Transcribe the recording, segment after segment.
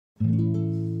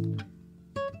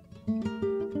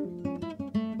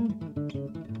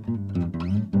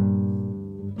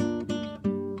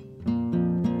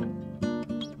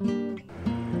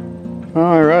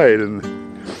All right, and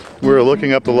we're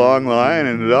looking up the long line,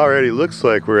 and it already looks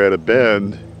like we're at a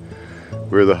bend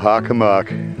where the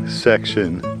Hockomock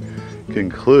section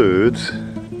concludes.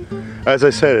 As I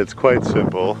said, it's quite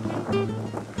simple.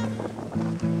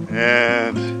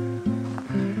 And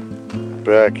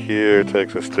back here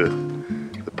takes us to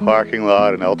the parking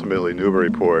lot and ultimately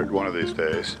Newburyport one of these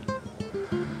days.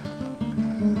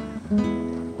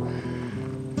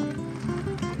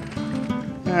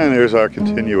 And there's our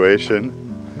continuation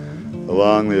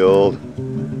along the old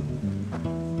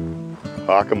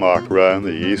Hockomock Run,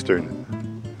 the Eastern.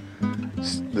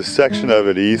 The section of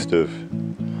it east of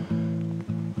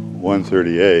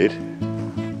 138.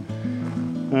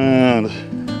 And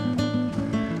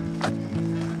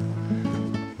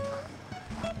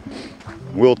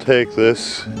we'll take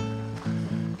this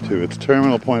to its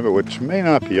terminal point, but which may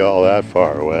not be all that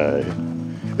far away.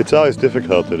 It's always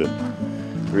difficult to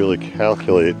really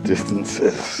calculate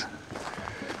distances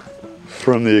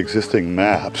from the existing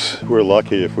maps. We're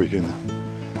lucky if we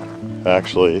can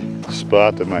actually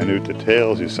spot the minute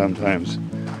details you sometimes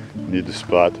need to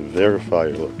spot to verify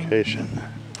your location.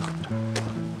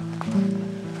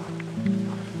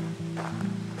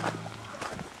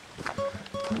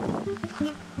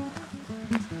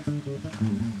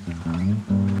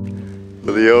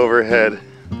 With the overhead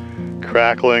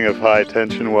crackling of high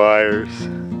tension wires,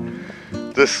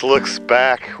 this looks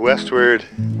back westward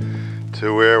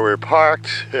to where we're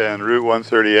parked and Route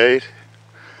 138,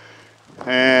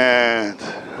 and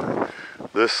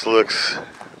this looks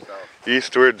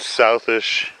eastward,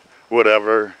 southish,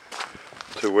 whatever,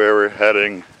 to where we're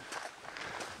heading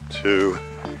to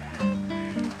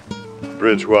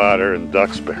Bridgewater and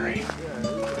Duxbury.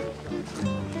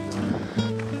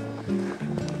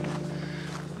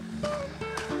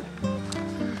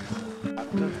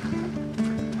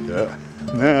 Yeah,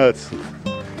 no,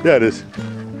 it is.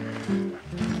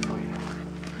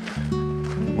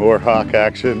 More hawk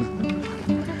action.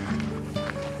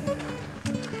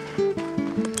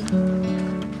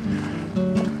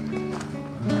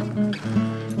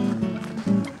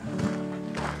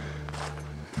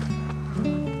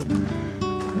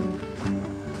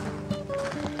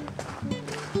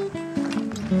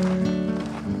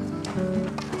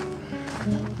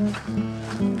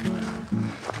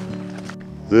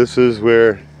 This is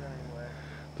where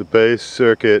the base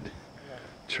circuit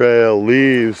trail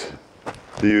leaves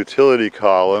the utility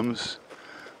columns.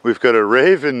 We've got a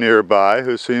raven nearby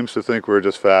who seems to think we're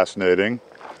just fascinating.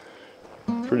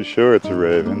 Pretty sure it's a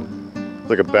raven. It's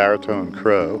like a baritone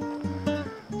crow.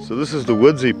 So this is the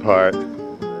woodsy part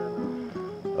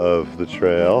of the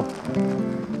trail.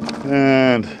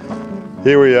 And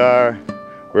here we are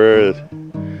where it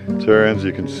turns.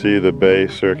 You can see the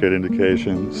base circuit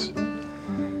indications.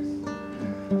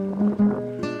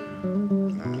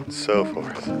 And so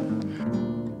forth.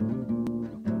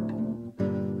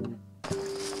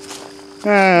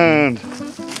 And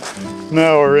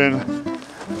now we're in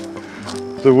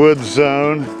the woods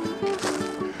zone.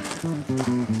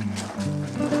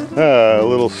 A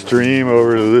little stream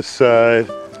over to this side.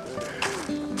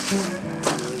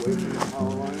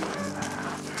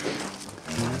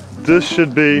 This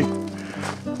should be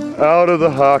out of the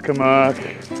Hockomock.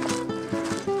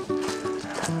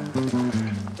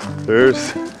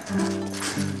 There's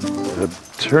a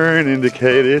turn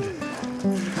indicated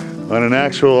on an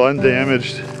actual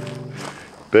undamaged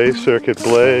base circuit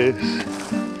blaze.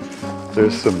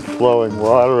 There's some flowing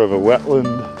water of a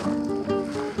wetland.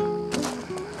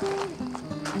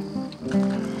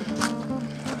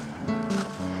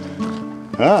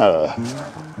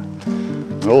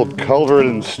 An old culvert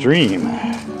and stream.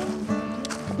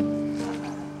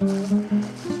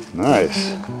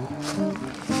 Nice.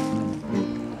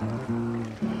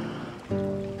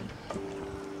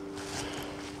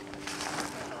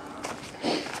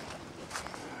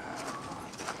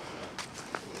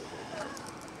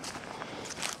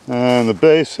 And the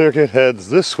base circuit heads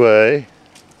this way.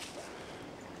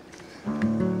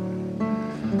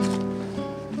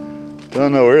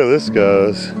 Don't know where this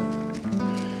goes.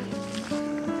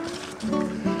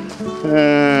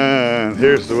 And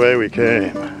here's the way we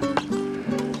came.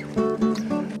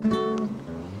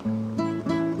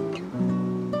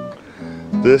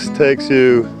 This takes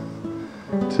you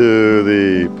to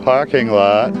the parking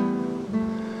lot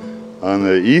on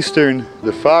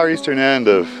the far eastern end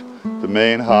of the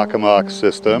main Hockomock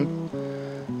system.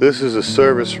 This is a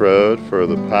service road for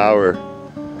the power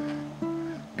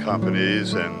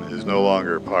companies and is no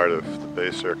longer part of the Bay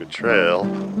Circuit Trail.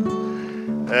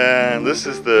 And this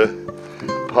is the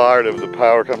part of the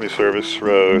Power Company Service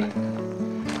Road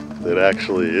that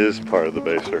actually is part of the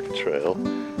Bay Circuit Trail.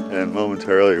 And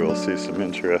momentarily we'll see some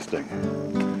interesting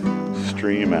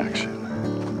stream action.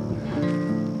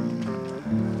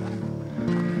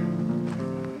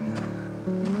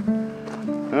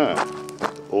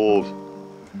 Old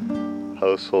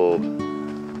household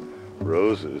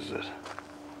roses that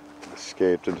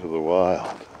escaped into the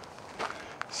wild.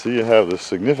 So you have this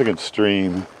significant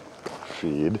stream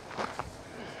feed.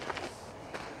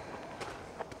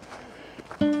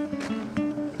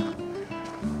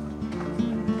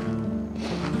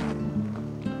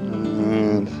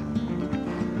 And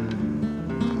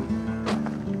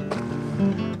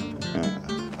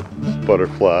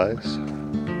butterflies.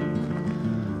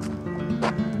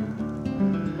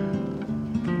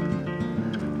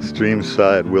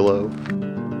 Streamside willow.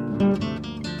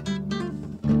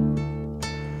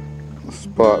 A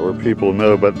spot where people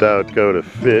no doubt go to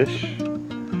fish.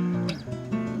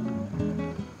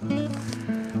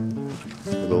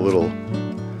 With a little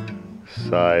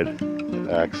side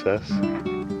access.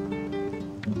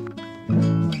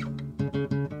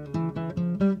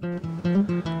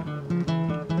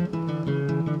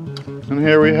 And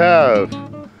here we have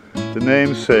the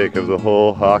namesake of the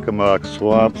whole Hockomock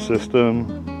Swamp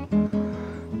system.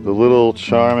 The little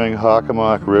charming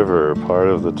Hockomock River, part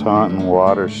of the Taunton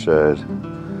watershed,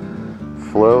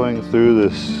 flowing through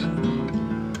this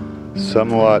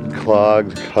somewhat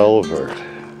clogged culvert.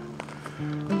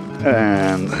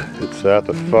 And it's at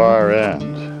the far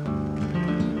end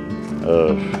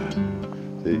of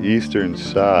the eastern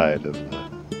side of the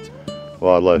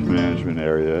wildlife management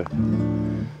area,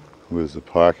 with the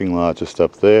parking lot just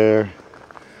up there,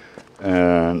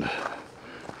 and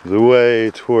the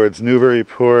way towards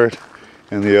Newburyport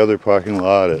and the other parking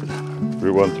lot at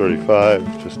Route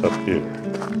 135 just up here.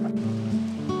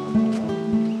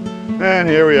 And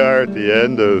here we are at the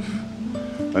end of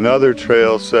another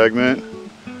trail segment.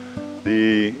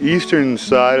 The eastern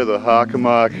side of the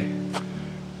Hockomock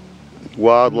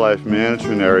Wildlife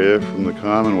Management Area from the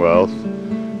Commonwealth.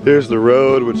 Here's the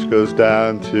road which goes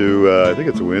down to, I think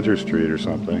it's Winter Street or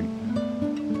something.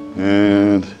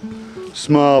 And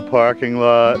small parking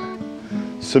lot,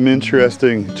 some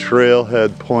interesting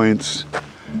trailhead points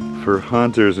for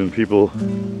hunters and people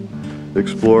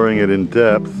exploring it in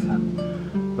depth.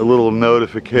 A little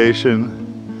notification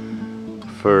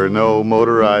for no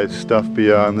motorized stuff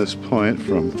beyond this point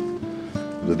from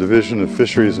the Division of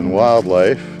Fisheries and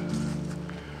Wildlife.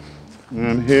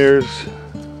 And here's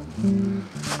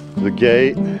the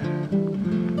gate,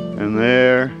 and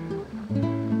there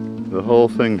the whole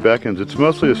thing beckons. It's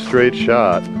mostly a straight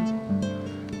shot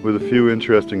with a few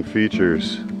interesting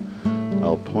features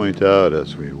I'll point out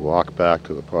as we walk back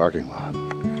to the parking lot.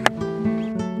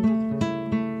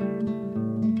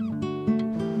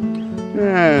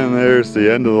 And there's the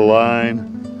end of the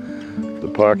line, the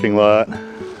parking lot.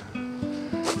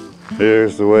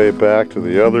 Here's the way back to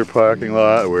the other parking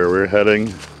lot where we're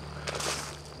heading.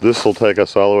 This will take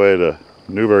us all the way to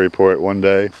Newburyport one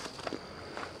day.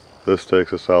 This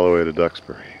takes us all the way to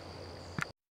Duxbury.